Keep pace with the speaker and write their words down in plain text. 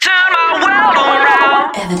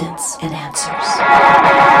Evidence and Answers.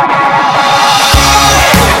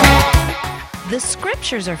 The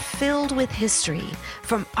scriptures are filled with history,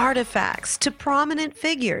 from artifacts to prominent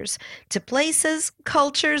figures, to places,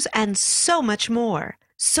 cultures, and so much more.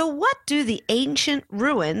 So what do the ancient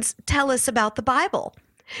ruins tell us about the Bible?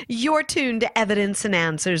 You're tuned to Evidence and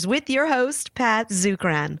Answers with your host, Pat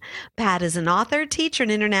Zucran. Pat is an author, teacher,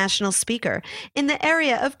 and international speaker in the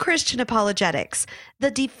area of Christian apologetics,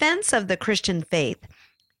 the defense of the Christian faith.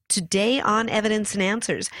 Today on Evidence and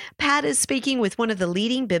Answers, Pat is speaking with one of the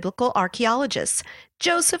leading biblical archaeologists,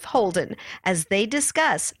 Joseph Holden, as they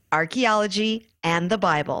discuss archaeology and the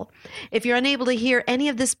Bible. If you're unable to hear any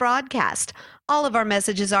of this broadcast, all of our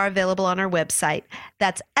messages are available on our website.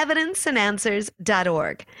 That's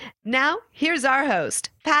evidenceandanswers.org. Now, here's our host,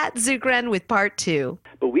 Pat Zucran, with part 2.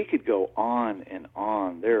 But we could go on and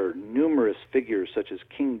on. There are numerous figures such as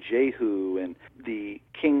King Jehu and the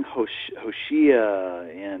King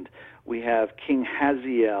Hoshea, and we have King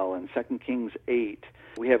Hazael in 2 Kings 8.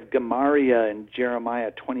 We have Gemariah in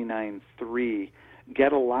Jeremiah 29:3.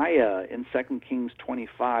 Gedaliah in 2 Kings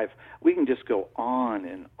 25. We can just go on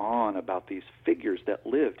and on about these figures that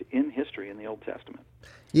lived in history in the Old Testament.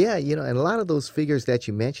 Yeah, and a lot of those figures that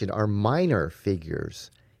you mentioned are minor figures,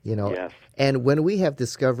 Yes. And when we have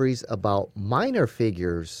discoveries about minor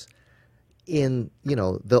figures in,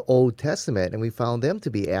 the Old Testament, and we found them to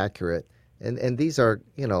be accurate, and these are,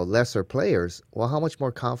 lesser players, well, how much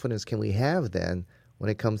more confidence can we have then when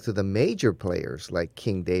it comes to the major players like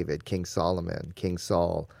King David, King Solomon, King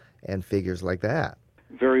Saul, and figures like that?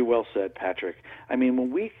 Very well said, Patrick. I mean,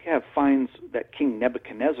 when we have finds that King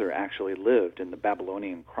Nebuchadnezzar actually lived in the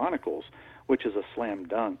Babylonian Chronicles, which is a slam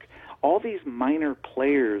dunk, all these minor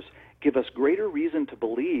players give us greater reason to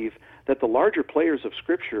believe that the larger players of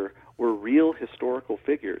Scripture were real historical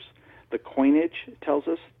figures. The coinage tells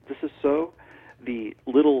us this is so. The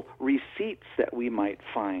little receipts that we might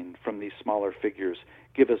find from these smaller figures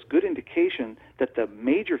give us good indication that the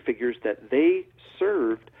major figures that they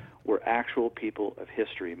served were actual people of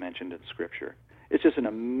history mentioned in Scripture. It's just an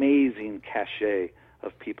amazing cachet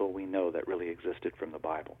of people we know that really existed from the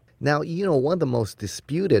Bible. Now, one of the most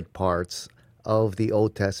disputed parts of the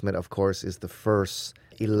Old Testament, of course, is the first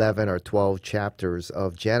 11 or 12 chapters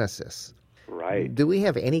of Genesis. Right. Do we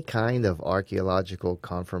have any kind of archaeological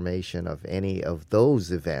confirmation of any of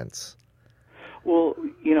those events? Well,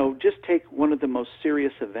 just take one of the most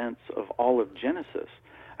serious events of all of Genesis.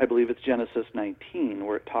 I believe it's Genesis 19,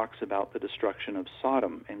 where it talks about the destruction of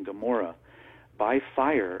Sodom and Gomorrah by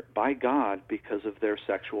fire, by God, because of their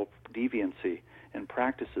sexual deviancy and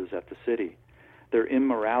practices at the city. Their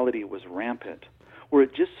immorality was rampant, where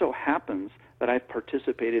it just so happens that I've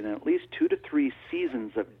participated in at least 2 to 3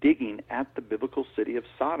 seasons of digging at the biblical city of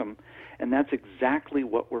Sodom, and that's exactly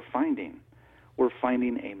what we're finding. We're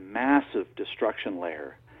finding a massive destruction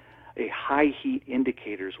layer, a high heat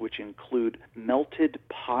indicators which include melted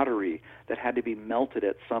pottery that had to be melted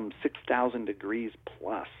at some 6,000 degrees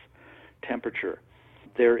plus temperature.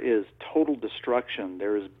 There is total destruction.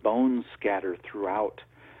 There is bones scattered throughout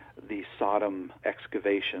the Sodom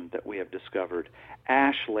excavation that we have discovered.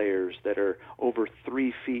 Ash layers that are over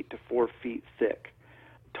 3 feet to 4 feet thick.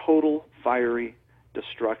 Total fiery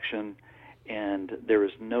destruction, and there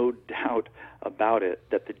is no doubt about it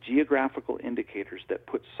that the geographical indicators that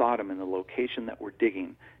put Sodom in the location that we're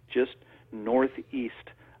digging, just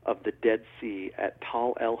northeast of the Dead Sea at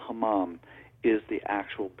Tal el Hammam, is the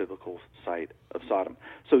actual biblical site of Sodom.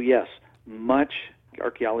 So yes, much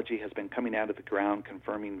archaeology has been coming out of the ground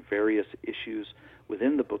confirming various issues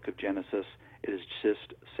within the book of Genesis. It is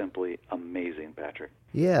just simply amazing, Patrick.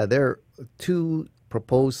 Yeah, there are 2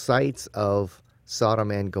 proposed sites of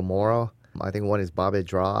Sodom and Gomorrah. I think one is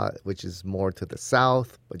Babedra, which is more to the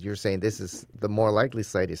south, but you're saying this is the more likely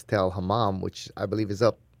site is Tel Hammam, which I believe is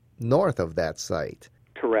up north of that site.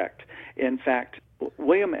 Correct. In fact,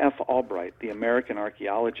 William F. Albright, the American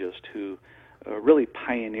archaeologist who really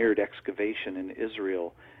pioneered excavation in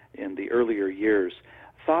Israel in the earlier years,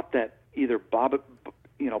 thought that either Babedra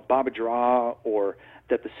or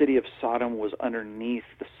that the city of Sodom was underneath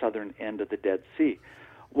the southern end of the Dead Sea.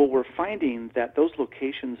 Well, we're finding that those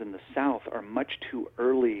locations in the south are much too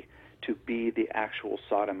early to be the actual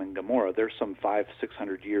Sodom and Gomorrah. They're some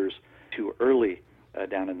 500-600 years too early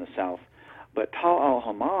down in the south. But Tal el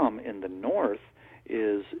Hammam in the north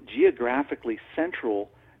is geographically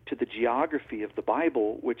central to the geography of the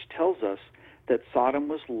Bible, which tells us that Sodom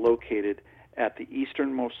was located at the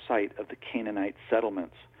easternmost site of the Canaanite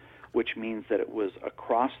settlements, which means that it was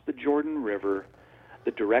across the Jordan River,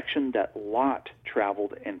 the direction that Lot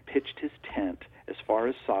traveled and pitched his tent as far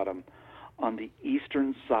as Sodom, on the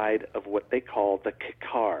eastern side of what they call the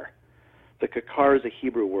Kekar. The Kekar is a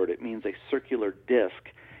Hebrew word. It means a circular disc,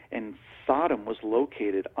 and Sodom was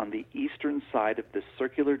located on the eastern side of this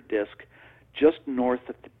circular disc just north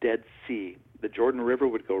of the Dead Sea. The Jordan River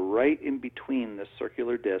would go right in between this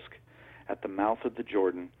circular disc at the mouth of the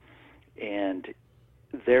Jordan, and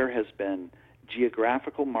there has been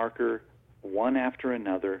geographical marker one after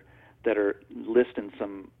another that are listing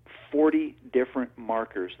some 40 different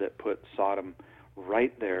markers that put Sodom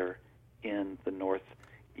right there in the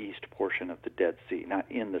northeast portion of the Dead Sea. Not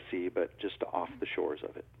in the sea, but just off the shores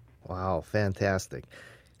of it. Wow, fantastic.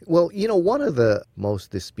 Well, one of the most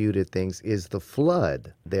disputed things is the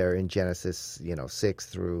flood there in Genesis, 6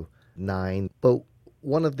 through 9. But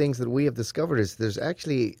one of the things that we have discovered is there's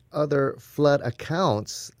actually other flood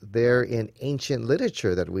accounts there in ancient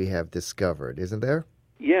literature that we have discovered, isn't there?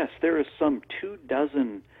 Yes, there is some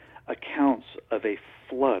 24 accounts of a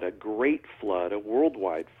flood, a great flood, a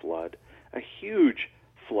worldwide flood, a huge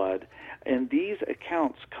flood. And these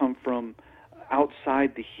accounts come from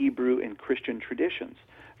outside the Hebrew and Christian traditions.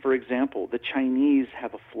 For example, the Chinese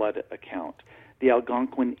have a flood account. The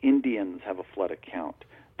Algonquin Indians have a flood account.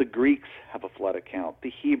 The Greeks have a flood account.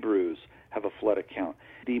 The Hebrews have a flood account.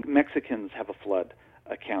 The Mexicans have a flood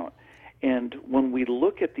account. And when we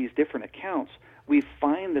look at these different accounts, we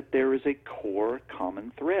find that there is a core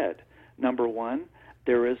common thread. Number one,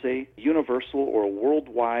 there is a universal or a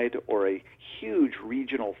worldwide or a huge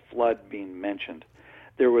regional flood being mentioned.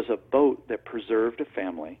 There was a boat that preserved a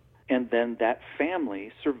family, and then that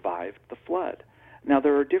family survived the flood. Now,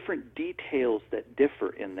 there are different details that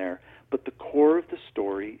differ in there, but the core of the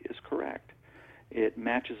story is correct. It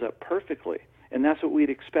matches up perfectly, and that's what we'd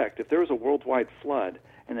expect. If there was a worldwide flood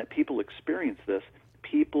and that people experienced this,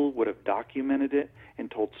 people would have documented it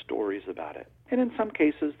and told stories about it. And in some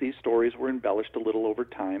cases, these stories were embellished a little over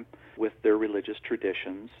time with their religious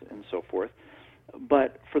traditions and so forth.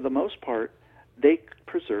 But for the most part, they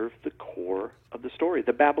preserved the core of the story.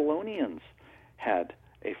 The Babylonians had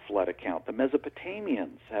a flood account. The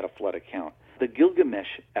Mesopotamians had a flood account. The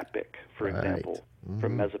Gilgamesh epic, for example,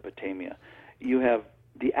 from Mesopotamia. You have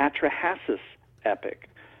the Atrahasis epic.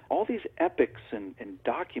 All these epics and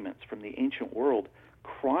documents from the ancient world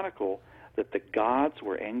chronicle that the gods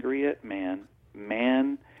were angry at man,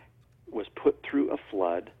 man was put through a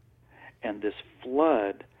flood, and this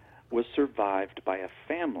flood was survived by a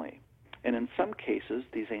family. And in some cases,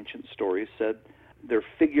 these ancient stories said their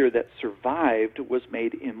figure that survived was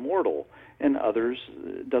made immortal, and others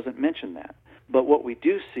doesn't mention that. But what we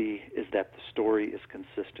do see is that the story is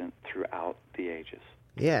consistent throughout the ages.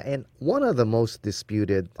 Yeah, and one of the most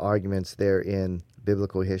disputed arguments there in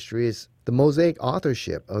biblical history is the Mosaic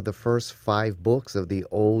authorship of the first 5 books of the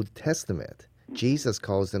Old Testament. Jesus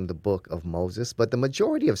calls them the Book of Moses, but the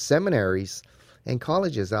majority of seminaries and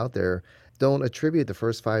colleges out there don't attribute the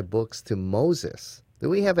first 5 books to Moses. Do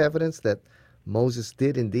we have evidence that Moses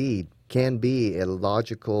did indeed can be a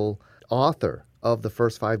logical author of the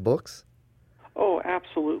first 5 books? Oh,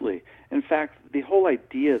 absolutely. In fact, the whole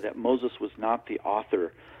idea that Moses was not the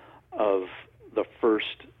author of the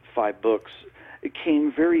first 5 books, it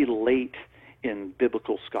came very late in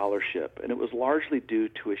biblical scholarship, and it was largely due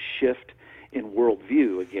to a shift in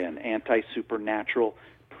worldview, again, anti-supernatural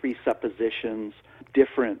presuppositions,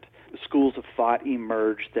 different schools of thought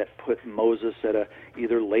emerged that put Moses at a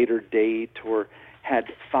either later date or had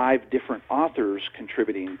 5 different authors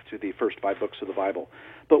contributing to the first 5 books of the Bible.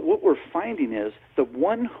 But what we're finding is the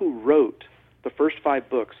one who wrote the first 5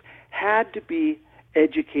 books had to be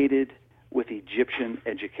educated with Egyptian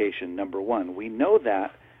education, number one. We know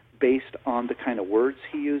that based on the kind of words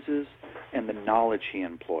he uses and the knowledge he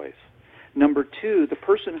employs. Number two, the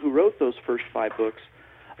person who wrote those first 5 books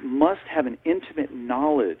must have an intimate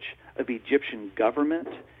knowledge of Egyptian government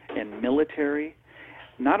and military.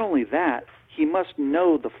 Not only that, he must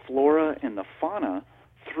know the flora and the fauna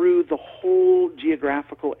through the whole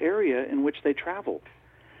geographical area in which they traveled.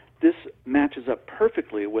 This matches up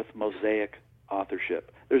perfectly with Mosaic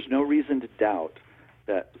authorship. There's no reason to doubt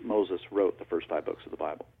that Moses wrote the first 5 books of the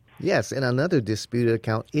Bible. Yes, and another disputed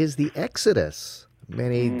account is the Exodus.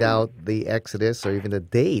 Many doubt the Exodus or even the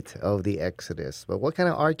date of the Exodus. But what kind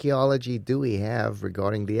of archaeology do we have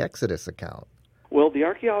regarding the Exodus account? Well, the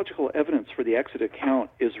archaeological evidence for the Exodus account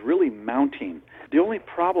is really mounting. The only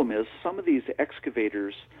problem is some of these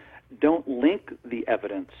excavators don't link the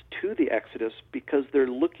evidence to the Exodus because they're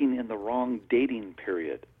looking in the wrong dating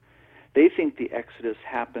period. They think the Exodus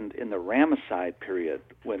happened in the Ramesside period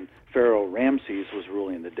when Pharaoh Ramses was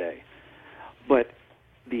ruling the day. But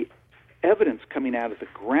the evidence coming out of the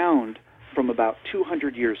ground from about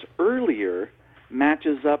 200 years earlier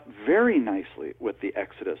matches up very nicely with the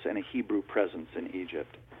Exodus and a Hebrew presence in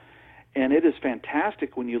Egypt. And it is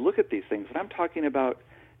fantastic when you look at these things. And I'm talking about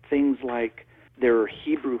things like there are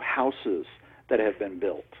Hebrew houses that have been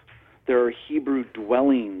built. There are Hebrew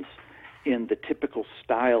dwellings in the typical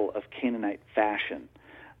style of Canaanite fashion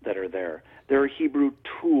that are there. There are Hebrew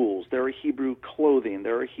tools. There are Hebrew clothing.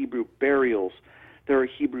 There are Hebrew burials. There are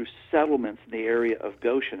Hebrew settlements in the area of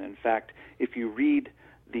Goshen. In fact, if you read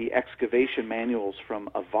the excavation manuals from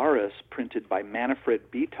Avaris printed by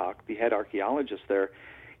Manfred Bietok, the head archaeologist there,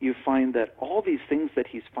 you find that all these things that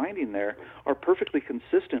he's finding there are perfectly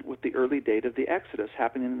consistent with the early date of the Exodus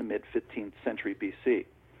happening in the mid-15th century BC.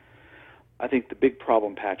 I think the big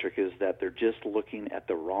problem, Patrick, is that they're just looking at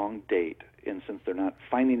the wrong date, and since they're not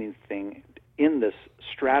finding anything in this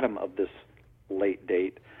stratum of this late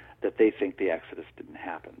date, that they think the Exodus didn't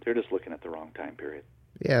happen. They're just looking at the wrong time period.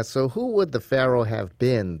 Yeah, so who would the Pharaoh have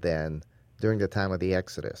been then during the time of the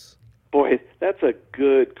Exodus? Boy, that's a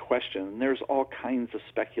good question. There's all kinds of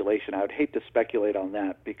speculation. I would hate to speculate on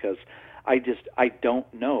that because I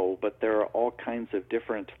don't know, but there are all kinds of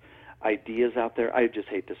different ideas out there. I just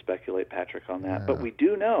hate to speculate, Patrick, on that. But we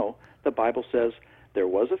do know the Bible says there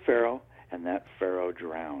was a Pharaoh, and that Pharaoh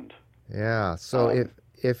drowned. Yeah, so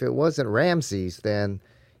if it wasn't Ramses, then,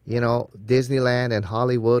 Disneyland and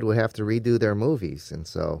Hollywood would have to redo their movies. And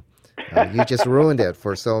so you just ruined it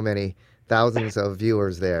for so many thousands of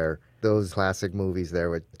viewers there, those classic movies there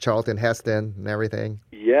with Charlton Heston and everything.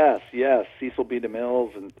 Yes. Cecil B.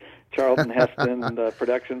 DeMille and Charlton Heston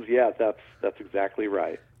productions. Yeah, that's exactly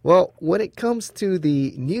right. Well, when it comes to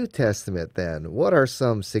the New Testament then, what are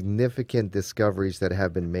some significant discoveries that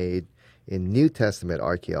have been made in New Testament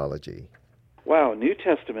archaeology? Wow, New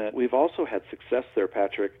Testament, we've also had success there,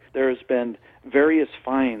 Patrick. There has been various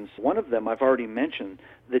finds. One of them I've already mentioned,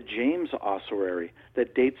 the James ossuary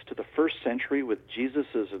that dates to the 1st century with Jesus'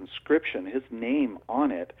 inscription, his name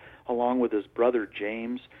on it, along with his brother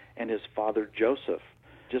James and his father Joseph.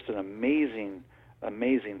 Just an amazing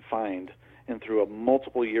find. And through a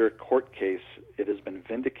multiple-year court case, it has been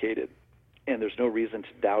vindicated. And there's no reason to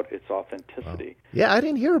doubt its authenticity. Wow. Yeah, I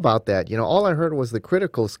didn't hear about that. All I heard was the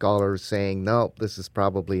critical scholars saying, no, this is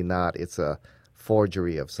probably not. It's a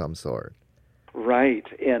forgery of some sort. Right.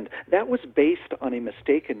 And that was based on a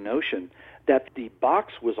mistaken notion that the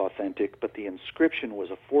box was authentic, but the inscription was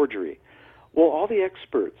a forgery. Well, all the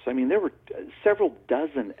experts, there were several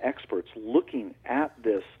dozen experts looking at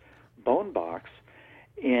this bone box,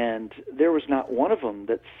 and there was not one of them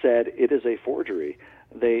that said it is a forgery.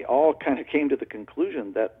 They all kind of came to the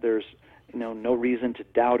conclusion that there's no reason to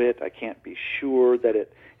doubt it. I can't be sure that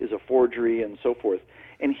it is a forgery and so forth.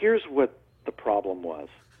 And here's what the problem was.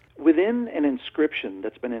 Within an inscription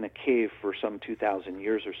that's been in a cave for some 2,000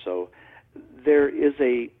 years or so, there is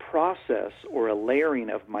a process or a layering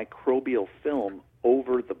of microbial film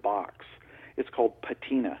over the box. It's called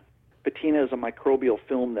patina. Patina is a microbial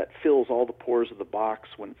film that fills all the pores of the box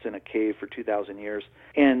when it's in a cave for 2,000 years.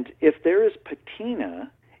 And if there is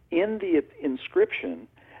patina in the inscription,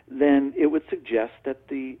 then it would suggest that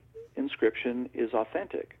the inscription is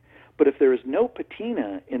authentic. But if there is no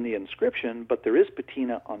patina in the inscription, but there is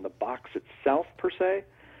patina on the box itself per se,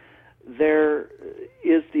 there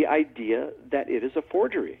is the idea that it is a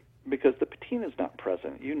forgery because the patina is not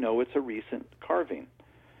present. It's a recent carving.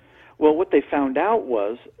 Well, what they found out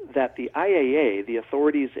was that the IAA, the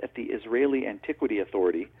authorities at the Israeli Antiquity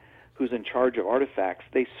Authority, who's in charge of artifacts,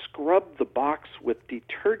 they scrubbed the box with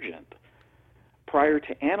detergent prior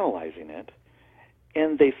to analyzing it,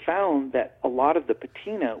 and they found that a lot of the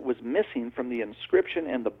patina was missing from the inscription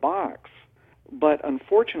and the box. But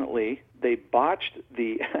unfortunately, they botched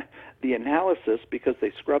the analysis because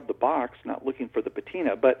they scrubbed the box, not looking for the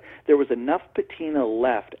patina. But there was enough patina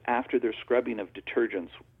left after their scrubbing of detergents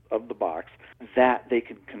of the box that they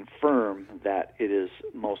can confirm that it is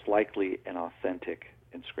most likely an authentic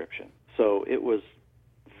inscription. So it was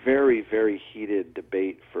very, very heated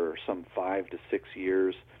debate for some 5 to 6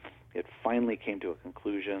 years. It finally came to a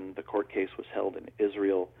conclusion. The court case was held in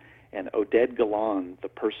Israel, and Oded Galan, the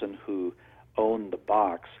person who owned the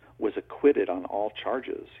box, was acquitted on all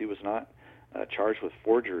charges. He was not charged with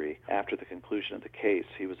forgery after the conclusion of the case.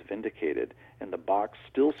 He was vindicated, and the box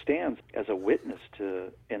still stands as a witness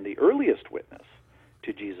to, and the earliest witness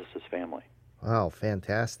to Jesus' family. Wow,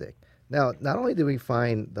 fantastic. Now, not only did we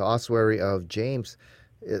find the ossuary of James,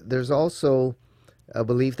 there's also a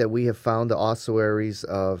belief that we have found the ossuaries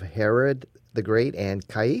of Herod the Great and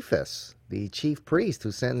Caiaphas, the chief priest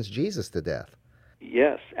who sentenced Jesus to death.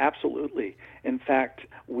 Yes, absolutely. In fact,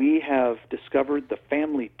 we have discovered the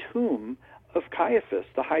family tomb of Caiaphas,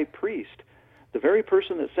 the high priest. The very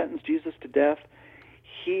person that sentenced Jesus to death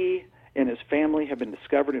He and his family have been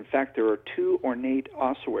discovered. In fact, there are 2 ornate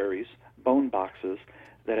ossuaries, bone boxes,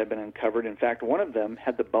 that have been uncovered. In fact, one of them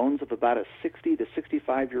had the bones of about a 60 to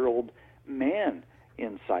 65-year-old man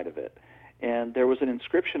inside of it. And there was an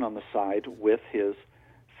inscription on the side with his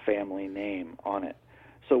family name on it.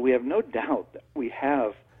 So we have no doubt that we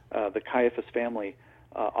have the Caiaphas family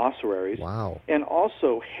ossuaries. Wow. And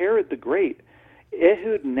also Herod the Great,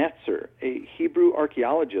 Ehud Netzer, a Hebrew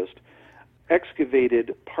archaeologist,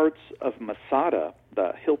 excavated parts of Masada,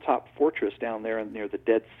 the hilltop fortress down there near the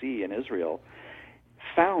Dead Sea in Israel,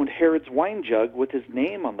 found Herod's wine jug with his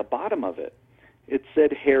name on the bottom of it. It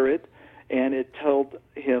said Herod, and it told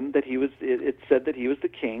him that it said that he was the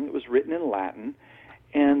king. It was written in Latin,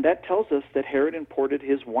 and that tells us that Herod imported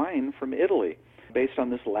his wine from Italy based on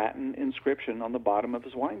this Latin inscription on the bottom of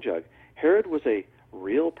his wine jug. Herod was a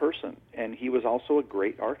real person, and he was also a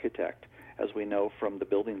great architect, as we know from the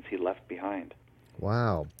buildings he left behind.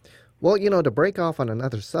 Wow. Well, to break off on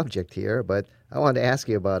another subject here, but I wanted to ask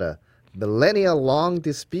you about a millennia-long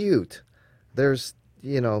dispute. There's,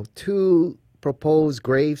 2 proposed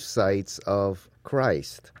grave sites of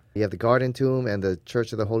Christ. You have the Garden Tomb and the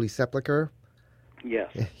Church of the Holy Sepulchre.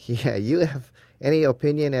 Yes. Yeah, you have any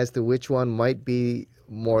opinion as to which one might be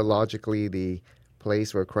more logically the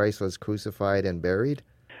place where Christ was crucified and buried?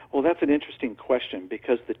 Well, that's an interesting question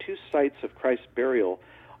because the 2 sites of Christ's burial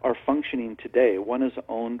are functioning today. One is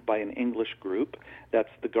owned by an English group. That's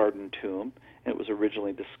the Garden Tomb. It was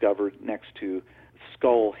originally discovered next to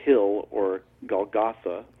Skull Hill or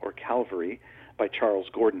Golgotha or Calvary by Charles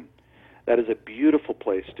Gordon. That is a beautiful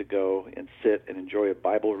place to go and sit and enjoy a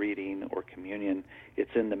Bible reading or communion.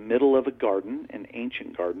 It's in the middle of a garden, an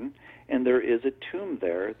ancient garden, and there is a tomb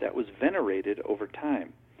there that was venerated over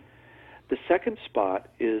time. The second spot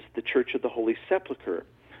is the Church of the Holy Sepulchre,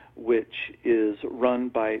 which is run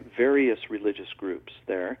by various religious groups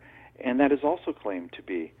there, and that is also claimed to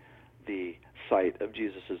be the site of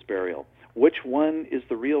Jesus' burial. Which one is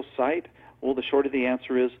the real site? Well, the short of the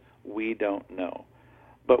answer is we don't know.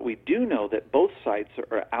 But we do know that both sites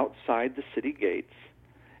are outside the city gates,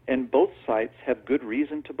 and both sites have good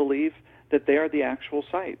reason to believe that they are the actual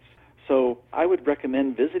sites. So I would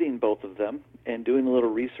recommend visiting both of them and doing a little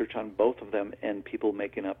research on both of them and people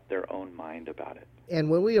making up their own mind about it. And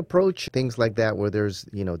when we approach things like that where there's,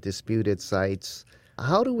 disputed sites,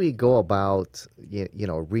 how do we go about,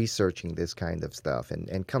 researching this kind of stuff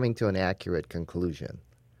and coming to an accurate conclusion?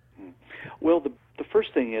 Well, the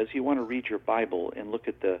first thing is you want to read your Bible and look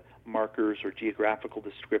at the markers or geographical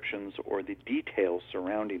descriptions or the details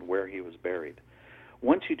surrounding where he was buried.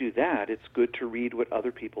 Once you do that, it's good to read what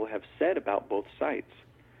other people have said about both sites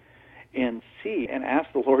and see and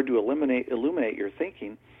ask the Lord to illuminate your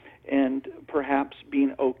thinking and perhaps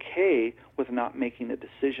being okay with not making a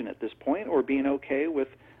decision at this point or being okay with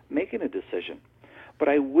making a decision. But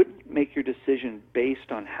I wouldn't make your decision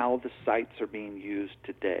based on how the sites are being used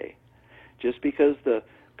today. Just because the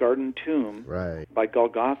Garden Tomb by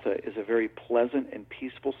Golgotha is a very pleasant and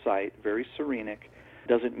peaceful site, very serenic,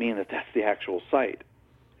 doesn't mean that that's the actual site,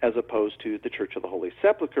 as opposed to the Church of the Holy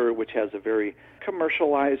Sepulchre, which has a very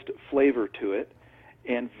commercialized flavor to it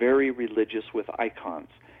and very religious with icons.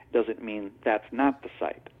 Doesn't mean that's not the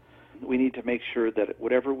site. We need to make sure that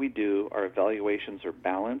whatever we do, our evaluations are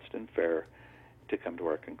balanced and fair to come to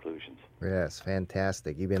our conclusions. Yes,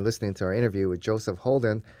 fantastic. You've been listening to our interview with Joseph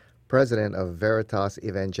Holden, president of Veritas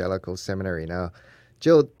Evangelical Seminary. Now,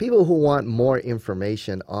 Joe, people who want more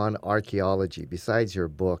information on archaeology besides your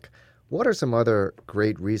book, what are some other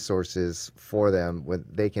great resources for them when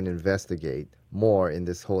they can investigate more in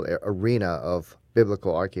this whole arena of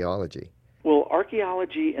biblical archaeology? Well,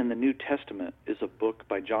 Archaeology in the New Testament is a book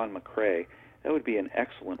by John McCrae. That would be an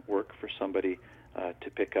excellent work for somebody to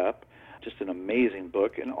pick up. Just an amazing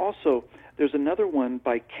book. And also, there's another one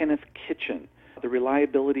by Kenneth Kitchen, The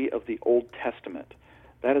Reliability of the Old Testament.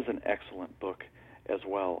 That is an excellent book as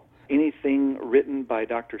well. Anything written by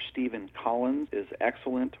Dr. Stephen Collins is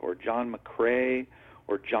excellent, or John McCrae,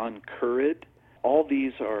 or John Currid. All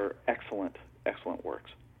these are excellent, excellent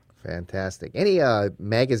works. Fantastic. Any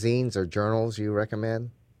magazines or journals you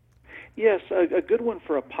recommend? Yes, a good one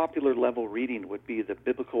for a popular level reading would be the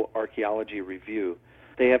Biblical Archaeology Review.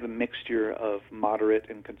 They have a mixture of moderate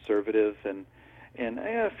and conservative, and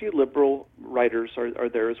a few liberal writers are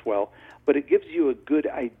there as well. But it gives you a good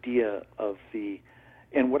idea of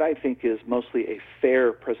and what I think is mostly a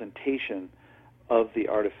fair presentation of the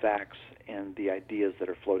artifacts and the ideas that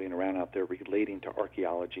are floating around out there relating to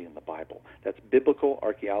archaeology in the Bible. That's Biblical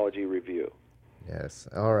Archaeology Review. Yes,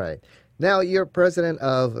 all right. Now, you're president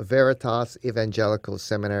of Veritas Evangelical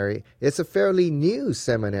Seminary. It's a fairly new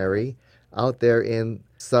seminary. out there in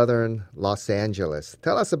southern Los Angeles.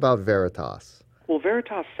 Tell us about Veritas. Well,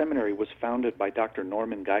 Veritas Seminary was founded by Dr.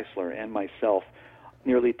 Norman Geisler and myself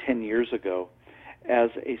nearly 10 years ago as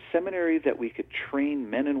a seminary that we could train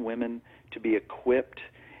men and women to be equipped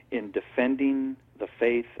in defending the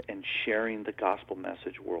faith and sharing the gospel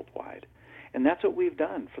message worldwide. And that's what we've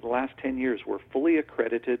done for the last 10 years. We're fully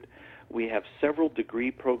accredited. We have several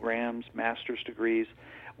degree programs, master's degrees.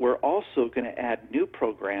 We're also going to add new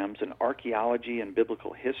programs in archaeology and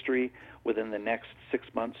biblical history within the next 6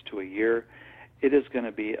 months to a year. It is going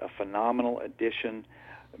to be a phenomenal addition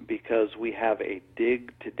because we have a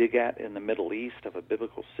dig to dig at in the Middle East of a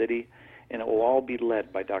biblical city, and it will all be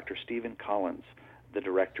led by Dr. Stephen Collins, the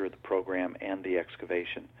director of the program and the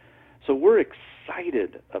excavation. So we're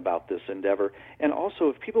excited about this endeavor. And also,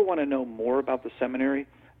 if people want to know more about the seminary,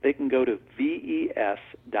 they can go to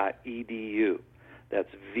ves.edu. That's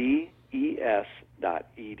ves.edu.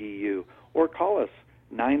 Or call us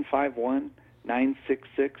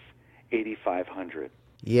 951-966-8500.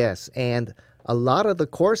 Yes, and a lot of the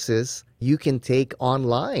courses you can take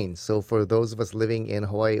online. So for those of us living in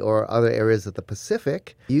Hawaii or other areas of the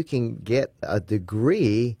Pacific, you can get a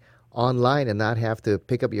degree online and not have to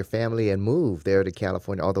pick up your family and move there to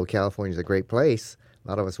California, although California is a great place. A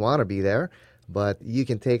lot of us want to be there, but you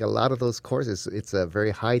can take a lot of those courses. It's a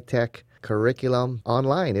very high-tech curriculum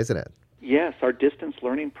online, isn't it? Yes, our distance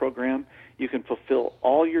learning program, you can fulfill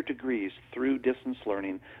all your degrees through distance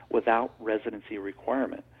learning without residency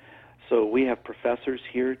requirement. So we have professors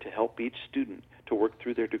here to help each student to work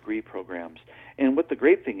through their degree programs. And what the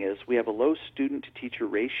great thing is, we have a low student-to-teacher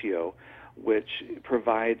ratio, which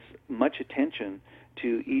provides much attention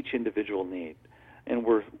to each individual need. And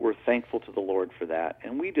we're thankful to the Lord for that.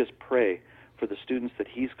 And we just pray for the students that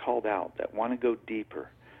He's called out that want to go deeper,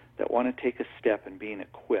 that want to take a step in being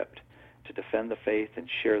equipped to defend the faith and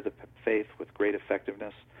share the faith with great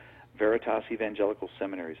effectiveness. Veritas Evangelical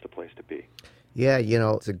Seminary is the place to be. Yeah,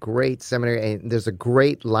 it's a great seminary, and there's a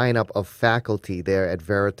great lineup of faculty there at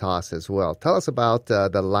Veritas as well. Tell us about the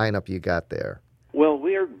lineup you got there. Well,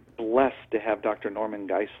 we are blessed to have Dr. Norman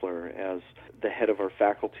Geisler as the head of our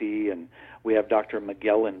faculty, and we have Dr.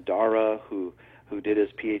 Miguel Endara, who did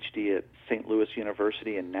his PhD at St. Louis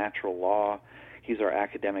University in natural law. He's our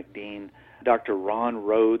academic dean. Dr. Ron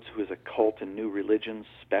Rhodes, who is a cult and new religions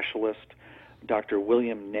specialist. Dr.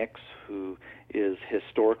 William Nix, who is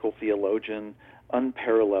historical theologian,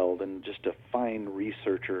 unparalleled, and just a fine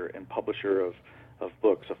researcher and publisher of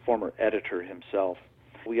books, a former editor himself.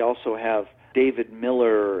 We also have David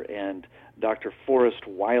Miller and Dr. Forrest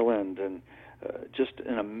Weiland, and just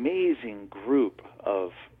an amazing group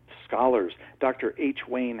of scholars. Dr. H.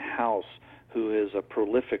 Wayne House, who is a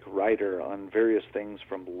prolific writer on various things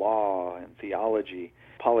from law and theology,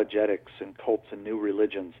 apologetics, and cults and new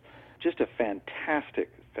religions. Just a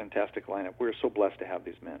fantastic lineup. We're so blessed to have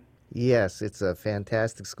these men. Yes, it's a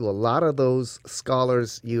fantastic school. A lot of those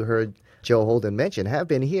scholars you heard Joe Holden mention have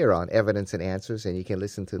been here on Evidence and Answers, and you can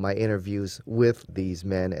listen to my interviews with these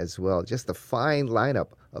men as well. Just a fine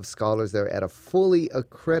lineup of scholars there at a fully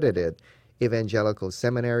accredited evangelical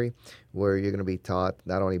seminary where you're going to be taught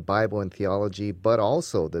not only Bible and theology, but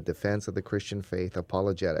also the defense of the Christian faith,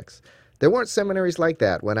 apologetics. There weren't seminaries like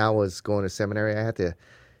that when I was going to seminary. I had to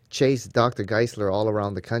chase Dr. Geisler all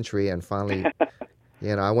around the country, and finally,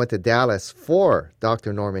 I went to Dallas for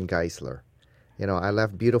Dr. Norman Geisler. I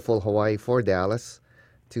left beautiful Hawaii for Dallas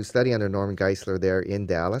to study under Norman Geisler there in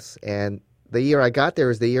Dallas, and the year I got there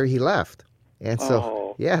is the year he left. And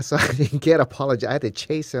so, so I didn't get apology. I had to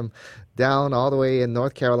chase him down all the way in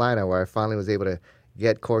North Carolina, where I finally was able to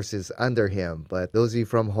get courses under him. But those of you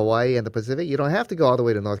from Hawaii and the Pacific, you don't have to go all the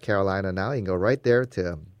way to North Carolina now. You can go right there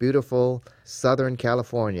to beautiful Southern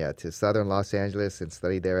California, to Southern Los Angeles, and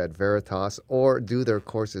study there at Veritas, or do their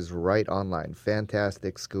courses right online.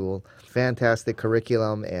 Fantastic school, fantastic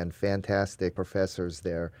curriculum, and fantastic professors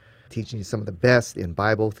there teaching you some of the best in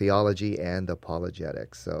Bible, theology, and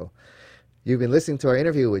apologetics. So you've been listening to our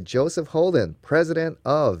interview with Joseph Holden, president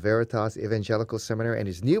of Veritas Evangelical Seminary, and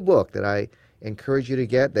his new book that I encourage you to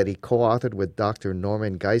get, that he co-authored with Dr.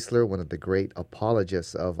 Norman Geisler, one of the great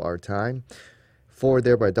apologists of our time. Forward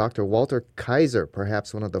there by Dr. Walter Kaiser,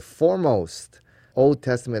 perhaps one of the foremost Old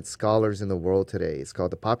Testament scholars in the world today. It's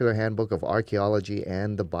called The Popular Handbook of Archaeology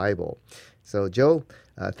and the Bible. So, Joe,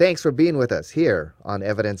 thanks for being with us here on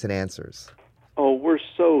Evidence and Answers. Oh, we're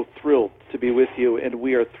so thrilled to be with you, and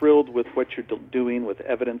we are thrilled with what you're doing with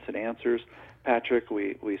Evidence and Answers. Patrick,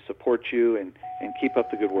 we support you, and keep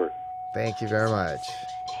up the good work. Thank you very much.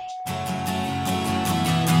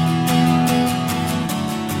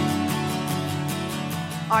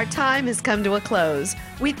 Our time has come to a close.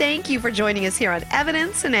 We thank you for joining us here on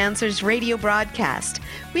Evidence and Answers radio broadcast.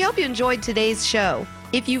 We hope you enjoyed today's show.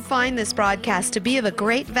 If you find this broadcast to be of a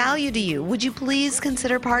great value to you, would you please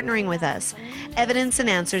consider partnering with us? Evidence and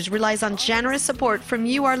Answers relies on generous support from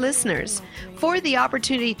you, our listeners. For the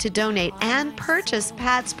opportunity to donate and purchase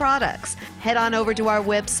Pat's products, head on over to our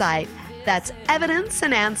website. That's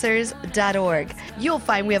evidenceandanswers.org. You'll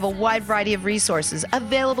find we have a wide variety of resources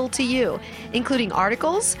available to you, including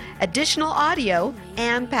articles, additional audio,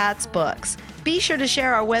 and Pat's books. Be sure to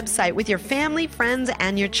share our website with your family, friends,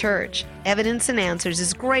 and your church. Evidence and Answers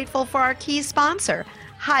is grateful for our key sponsor,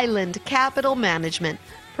 Highland Capital Management,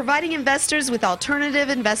 providing investors with alternative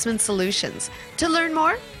investment solutions. To learn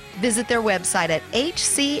more, visit their website at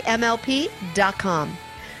hcmlp.com.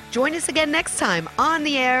 Join us again next time on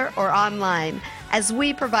the air or online as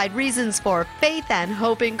we provide reasons for faith and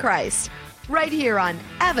hope in Christ, right here on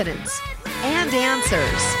Evidence and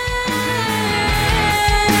Answers.